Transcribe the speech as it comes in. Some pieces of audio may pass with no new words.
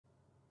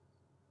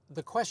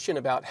The question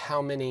about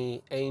how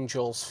many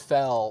angels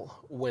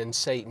fell when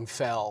Satan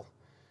fell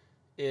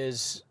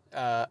is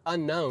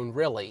unknown,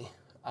 really.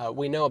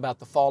 We know about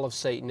the fall of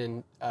Satan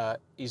in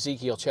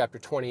Ezekiel chapter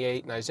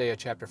 28 and Isaiah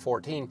chapter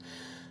 14,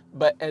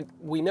 and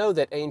we know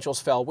that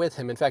angels fell with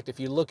him. In fact, if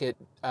you look at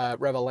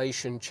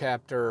Revelation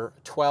chapter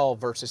 12,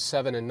 verses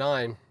 7 and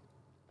 9,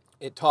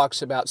 it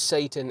talks about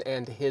Satan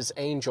and his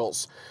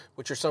angels,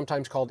 which are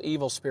sometimes called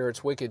evil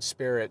spirits, wicked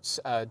spirits,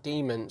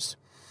 demons.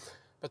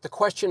 But the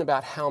question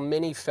about how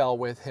many fell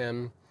with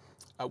him,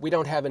 we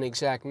don't have an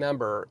exact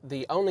number.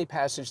 The only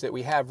passage that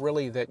we have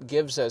really that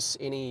gives us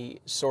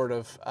any sort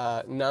of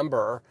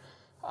number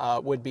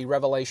would be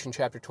Revelation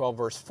chapter 12,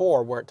 verse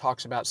 4, where it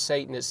talks about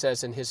Satan. It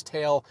says, "And his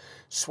tail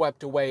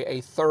swept away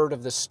a third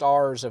of the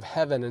stars of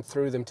heaven and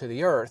threw them to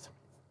the earth."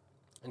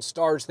 And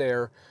stars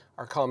there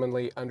are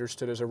commonly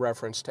understood as a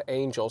reference to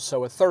angels.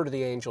 So a third of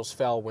the angels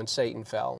fell when Satan fell.